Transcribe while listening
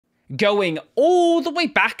Going all the way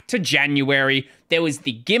back to January, there was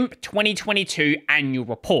the GIMP 2022 annual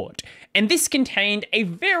report, and this contained a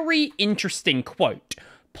very interesting quote.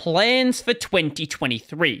 Plans for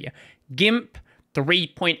 2023. GIMP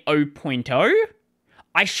 3.0.0?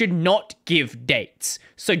 I should not give dates,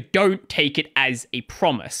 so don't take it as a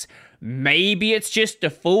promise. Maybe it's just a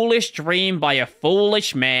foolish dream by a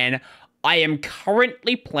foolish man. I am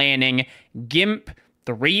currently planning GIMP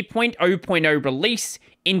 3.0.0 release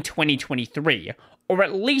in 2023, or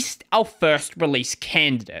at least our first release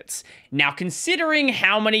candidates. Now, considering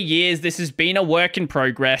how many years this has been a work in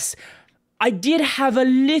progress, I did have a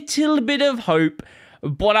little bit of hope,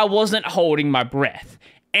 but I wasn't holding my breath.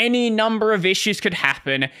 Any number of issues could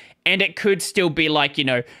happen, and it could still be like,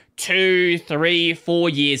 2, 3, 4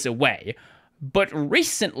 years away. But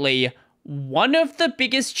recently, one of the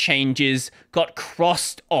biggest changes got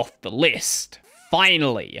crossed off the list.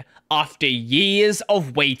 Finally, after years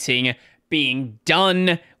of waiting, being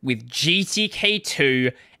done with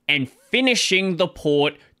GTK2 and finishing the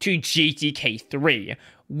port to GTK3,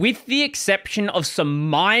 with the exception of some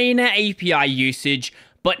minor API usage,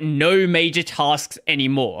 but no major tasks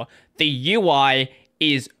anymore. The UI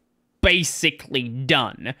is basically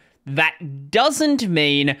done. That doesn't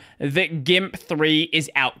mean that GIMP 3 is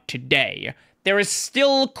out today. There is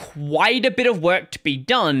still quite a bit of work to be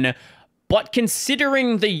done, but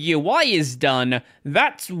considering the UI is done,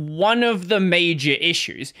 that's one of the major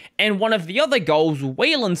issues. And one of the other goals,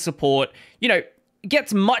 Wayland support,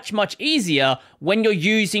 gets much easier when you're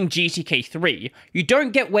using GTK3. You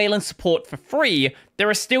don't get Wayland support for free. There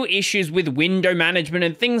are still issues with window management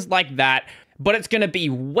and things like that, but it's going to be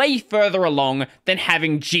way further along than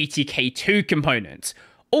having GTK2 components.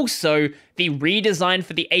 Also, the redesign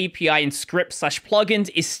for the API and script/plugins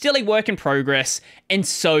is still a work in progress, and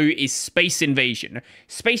so is Space Invasion.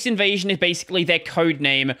 Space Invasion is basically their code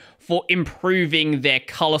name for improving their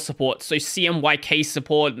color support, so CMYK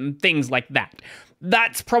support and things like that.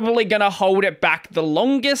 That's probably going to hold it back the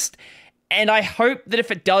longest, and I hope that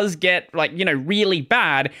if it does get, really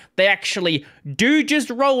bad, they actually do just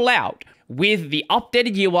roll out with the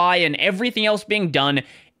updated UI and everything else being done,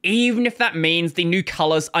 even if that means the new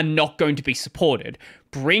colors are not going to be supported.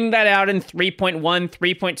 Bring that out in 3.1,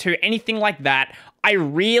 3.2, anything like that. I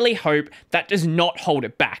really hope that does not hold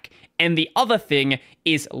it back. And the other thing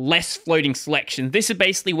is less floating selection. This is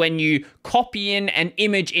basically when you copy in an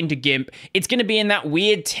image into GIMP, it's going to be in that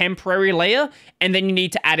weird temporary layer, and then you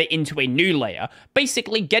need to add it into a new layer.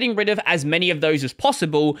 Basically getting rid of as many of those as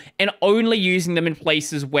possible and only using them in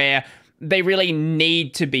places where they really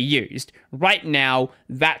need to be used. Right now,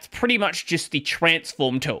 that's pretty much just the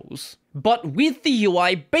transform tools. But with the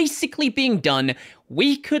UI basically being done,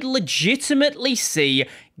 we could legitimately see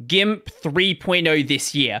GIMP 3.0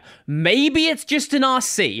 this year. Maybe it's just an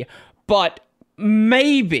RC, but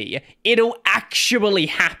maybe it'll actually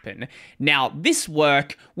happen. Now, this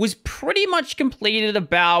work was pretty much completed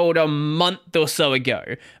about a month or so ago,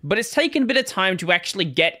 but it's taken a bit of time to actually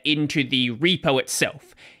get into the repo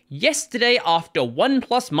itself. Yesterday, after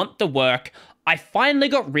 1+ month of work, I finally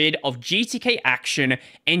got rid of GTK Action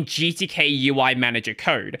and GTK UI Manager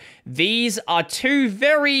code. These are two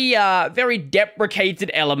very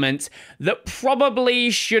deprecated elements that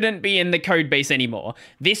probably shouldn't be in the codebase anymore.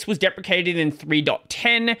 This was deprecated in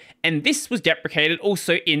 3.10, and this was deprecated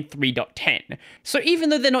also in 3.10. So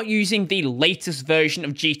even though they're not using the latest version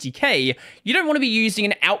of GTK, you don't want to be using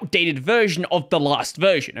an outdated version of the last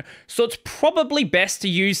version. So it's probably best to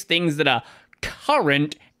use things that are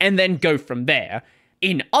current and then go from there.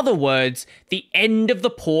 In other words, the end of the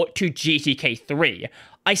port to GTK3.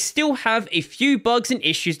 I still have a few bugs and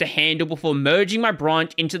issues to handle before merging my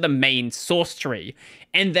branch into the main source tree.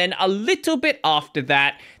 And then a little bit after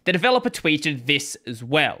that, the developer tweeted this as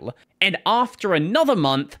well. And after another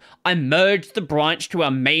month, I merged the branch to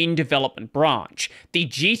our main development branch. The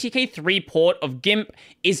GTK3 port of GIMP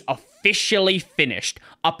is officially finished,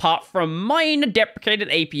 apart from minor deprecated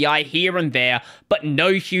API here and there, but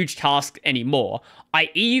no huge tasks anymore. I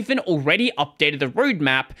even already updated the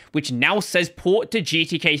roadmap, which now says port to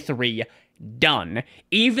GTK3 done.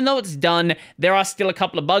 Even though it's done, there are still a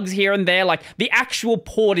couple of bugs here and there, like the actual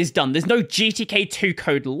port is done. There's no GTK2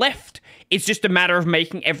 code left. It's just a matter of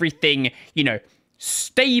making everything,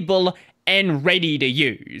 stable and ready to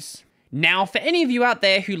use. Now, for any of you out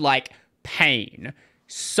there who like pain,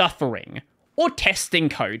 suffering, or testing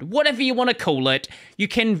code, whatever you want to call it, you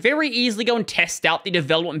can very easily go and test out the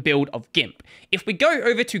development build of GIMP. If we go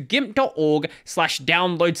over to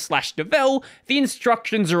gimp.org/download/devel, the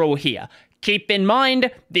instructions are all here. Keep in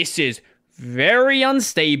mind, this is very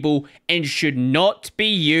unstable and should not be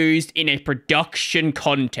used in a production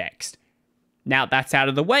context. Now that's out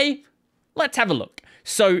of the way, let's have a look.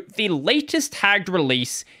 So the latest tagged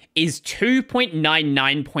release is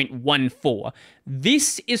 2.99.14.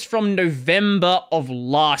 This is from November of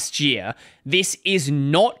last year. This is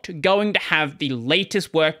not going to have the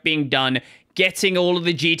latest work being done, getting all of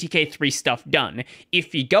the GTK3 stuff done.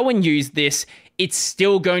 If you go and use this, it's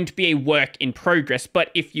still going to be a work in progress,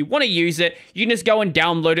 but if you want to use it, you can just go and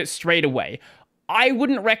download it straight away. I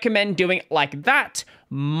wouldn't recommend doing it like that.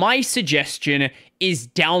 My suggestion is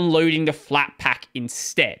downloading the Flatpak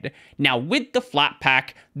instead. Now, with the Flatpak,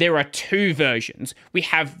 there are two versions. We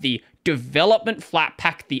have the development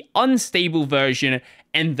Flatpak, the unstable version,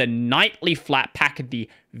 and the nightly Flatpak, the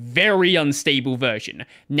very unstable version.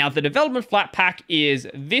 Now, the development Flatpak is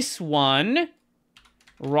this one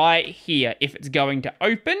right here, if it's going to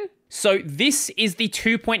open. So this is the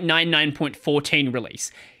 2.99.14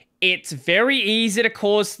 release. It's very easy to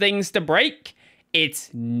cause things to break.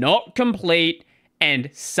 It's not complete and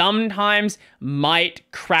sometimes might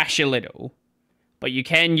crash a little, but you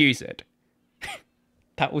can use it.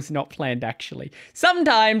 That was not planned, actually.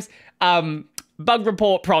 Sometimes bug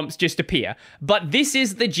report prompts just appear, but this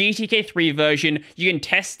is the GTK3 version. You can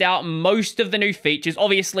test out most of the new features.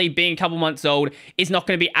 Obviously, being a couple months old is not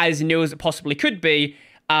going to be as new as it possibly could be,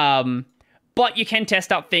 but you can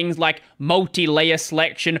test out things like multi-layer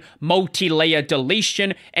selection, multi-layer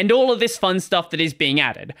deletion, and all of this fun stuff that is being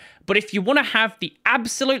added. But if you want to have the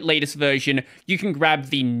absolute latest version, you can grab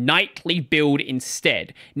the nightly build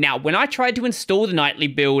instead. Now, when I tried to install the nightly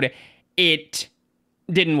build, it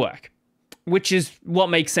didn't work, which is what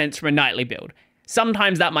makes sense from a nightly build.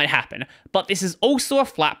 Sometimes that might happen, but this is also a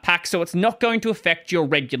Flatpak, so it's not going to affect your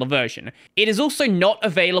regular version. It is also not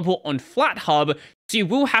available on FlatHub, so you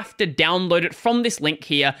will have to download it from this link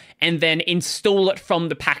here and then install it from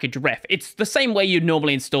the package ref. It's the same way you'd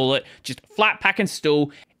normally install it, just Flatpak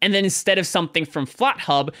install, and then instead of something from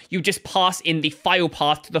FlatHub, you just pass in the file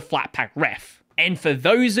path to the Flatpak ref. And for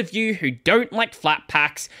those of you who don't like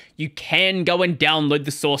Flatpaks, you can go and download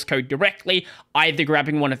the source code directly, either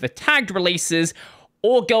grabbing one of the tagged releases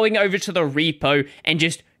or going over to the repo and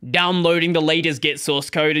just downloading the latest Git source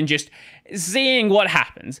code and just seeing what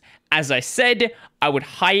happens. As I said, I would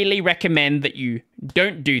highly recommend that you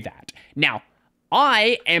don't do that. Now,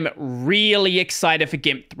 I am really excited for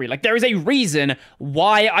GIMP 3. Like, there is a reason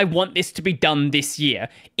why I want this to be done this year.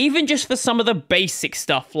 Even just for some of the basic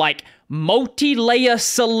stuff like multi-layer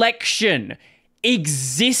selection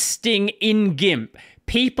existing in GIMP.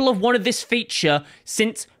 People have wanted this feature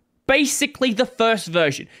since basically the first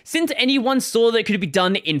version. Since anyone saw that it could be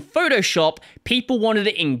done in Photoshop, people wanted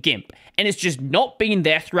it in GIMP. And it's just not been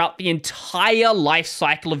there throughout the entire life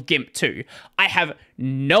cycle of GIMP 2. I have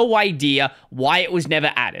no idea why it was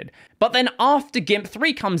never added. But then after GIMP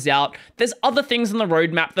 3 comes out, there's other things on the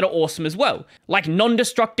roadmap that are awesome as well, like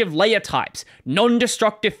non-destructive layer types,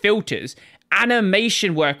 non-destructive filters,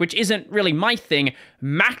 animation work, which isn't really my thing,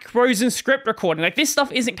 macros and script recording. Like, this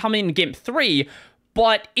stuff isn't coming in GIMP 3,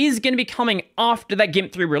 but is going to be coming after that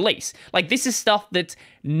GIMP 3 release. Like, this is stuff that's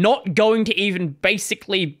not going to even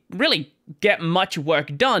basically really get much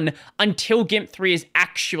work done until GIMP 3 is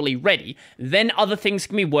actually ready. Then other things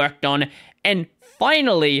can be worked on, and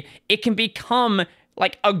finally, it can become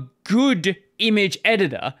like a good image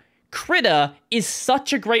editor. Krita is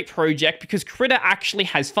such a great project because Krita actually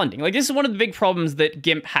has funding. Like, this is one of the big problems that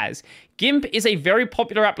GIMP has. GIMP is a very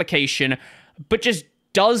popular application, but just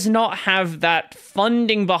does not have that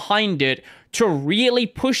funding behind it to really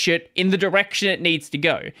push it in the direction it needs to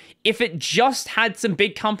go. If it just had some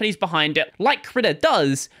big companies behind it, like Krita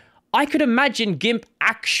does, I could imagine GIMP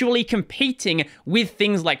actually competing with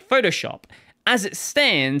things like Photoshop. As it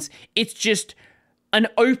stands, it's just an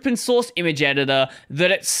open source image editor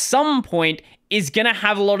that at some point is going to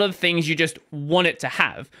have a lot of the things you just want it to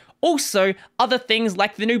have. Also, other things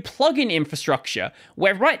like the new plugin infrastructure,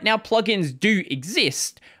 where right now plugins do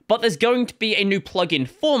exist, but there's going to be a new plugin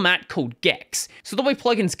format called Gex. So the way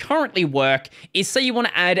plugins currently work is, say you want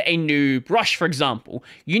to add a new brush, for example,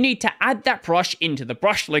 you need to add that brush into the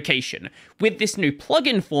brush location. With this new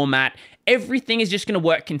plugin format, everything is just going to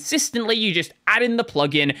work consistently. You just add in the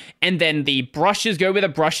plugin, and then the brushes go where the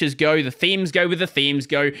brushes go, the themes go where the themes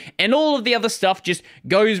go, and all of the other stuff just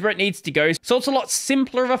goes where it needs to go. So it's a lot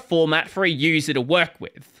simpler of a format for a user to work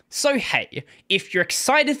with. So hey, if you're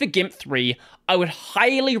excited for GIMP 3, I would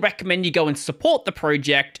highly recommend you go and support the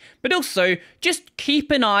project, but also just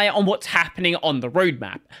keep an eye on what's happening on the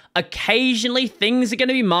roadmap. Occasionally, things are going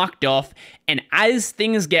to be marked off, and as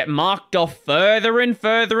things get marked off further and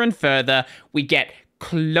further and further, we get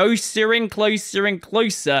closer and closer and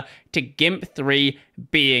closer to GIMP 3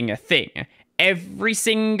 being a thing. Every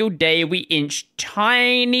single day we inch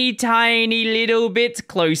tiny, tiny little bits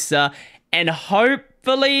closer, and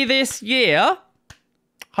hopefully this year,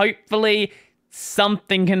 hopefully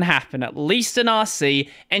something can happen, at least an RC.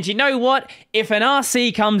 And you know what? If an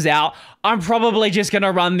RC comes out, I'm probably just going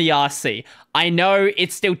to run the RC. I know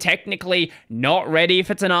it's still technically not ready if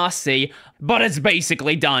it's an RC, but it's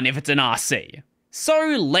basically done if it's an RC.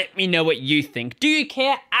 So let me know what you think. Do you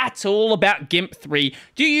care at all about GIMP 3?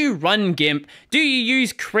 Do you run GIMP? Do you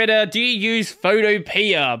use Critter? Do you use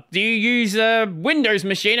Photopea? Do you use a Windows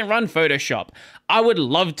machine and run Photoshop? I would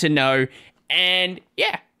love to know. And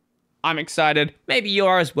yeah, I'm excited. Maybe you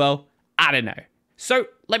are as well. I don't know. So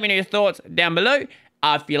let me know your thoughts down below.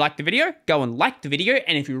 If you liked the video, go and like the video.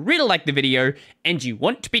 And if you really like the video and you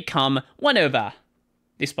want to become one of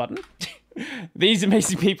this button, these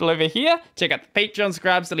amazing people over here, check out the Patreon,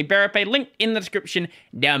 subscribe, Silly Barapay, link in the description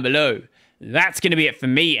down below. That's going to be it for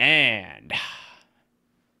me, and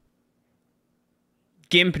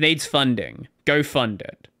GIMP needs funding. Go fund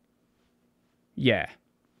it. Yeah.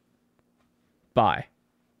 Bye.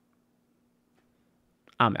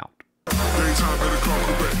 I'm out.